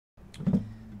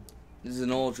This is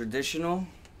an old traditional.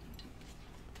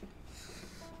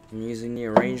 I'm using the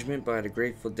arrangement by the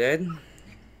Grateful Dead.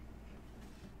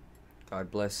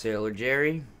 God bless Sailor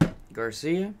Jerry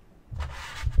Garcia.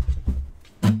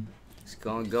 It's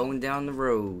going down the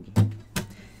road.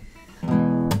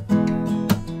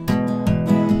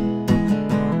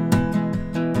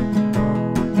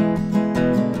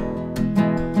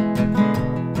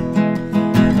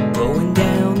 Going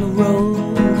down the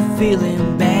road,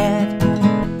 feeling bad.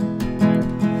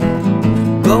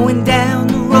 Going down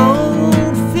the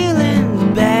road,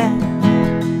 feeling bad.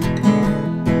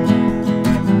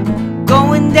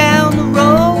 Going down the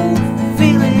road,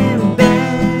 feeling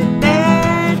bad,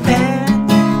 bad, bad.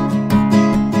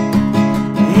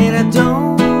 And I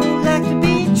don't like to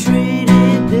be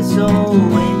treated this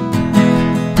old way.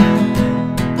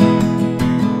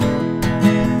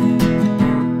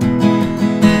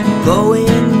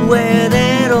 Going where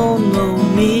they don't know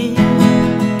me,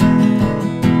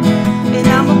 and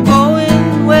I'm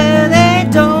going where they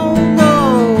don't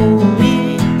know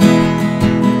me.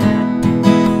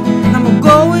 I'm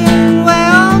going where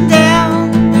I'm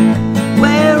down,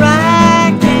 where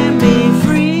I can be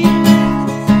free,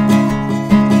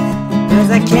 'cause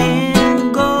I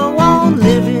can't go on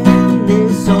living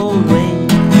this old way.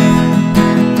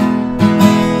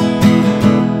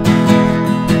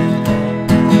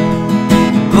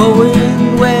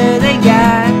 Going where they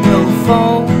got no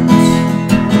phones,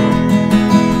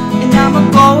 and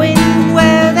I'm going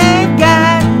where they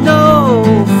got no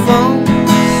phones.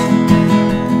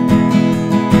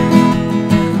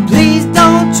 Please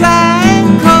don't try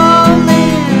and call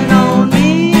in on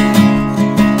me,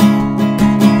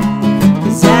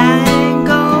 'cause I ain't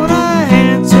gonna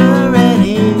answer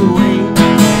anyway.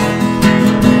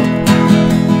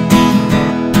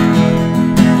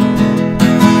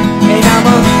 And I'm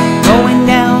going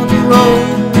down the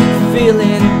road,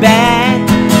 feeling bad.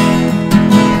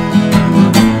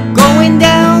 Going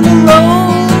down the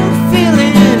road,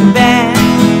 feeling bad.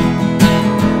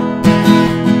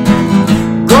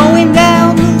 Going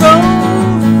down the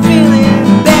road,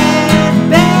 feeling bad,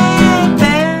 bad,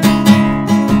 bad.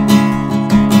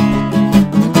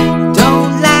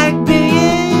 Don't like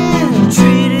being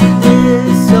treated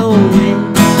this old way.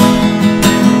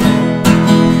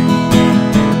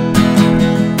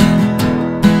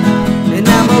 And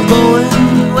I'm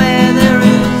going where there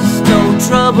is no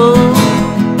trouble,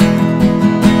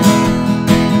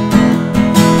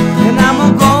 and I'm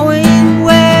going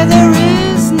where there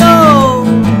is no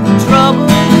trouble,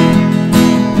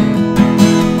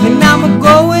 and I'm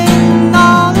going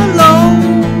all alone.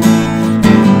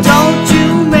 Don't you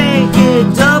make it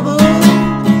double.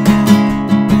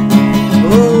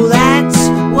 Oh, that's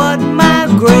what my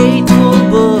grateful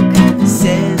book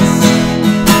says.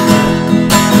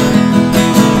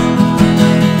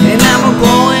 And I'm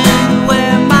going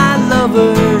where my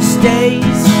lover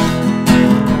stays,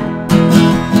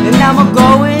 and I'm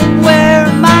going where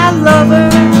my lover,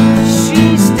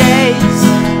 she stays.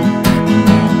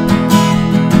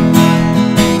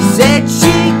 Said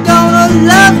she gonna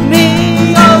love me,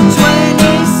 oh,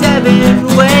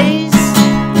 27 ways,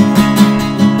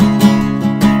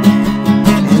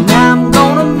 and I'm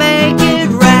gonna make it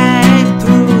right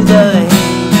through the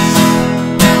haze.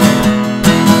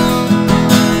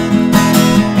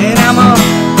 And I'm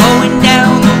going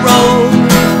down the road,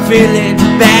 feeling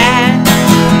bad.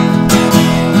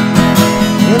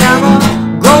 And I'm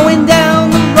going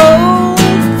down the road,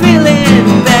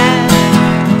 feeling bad.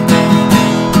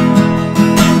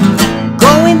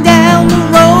 Going down the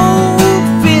road,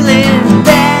 feeling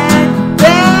bad,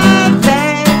 bad,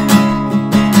 bad.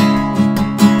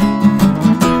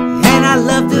 And I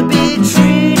love to be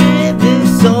treated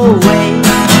this old way.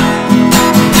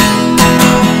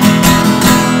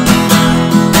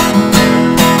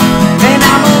 And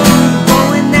I'm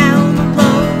going down the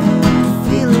road,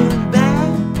 feeling bad.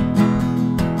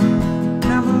 And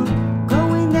I'm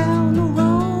going down the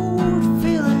road,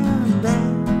 feeling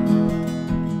bad.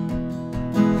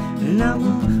 And I'm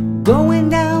going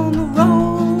down the road.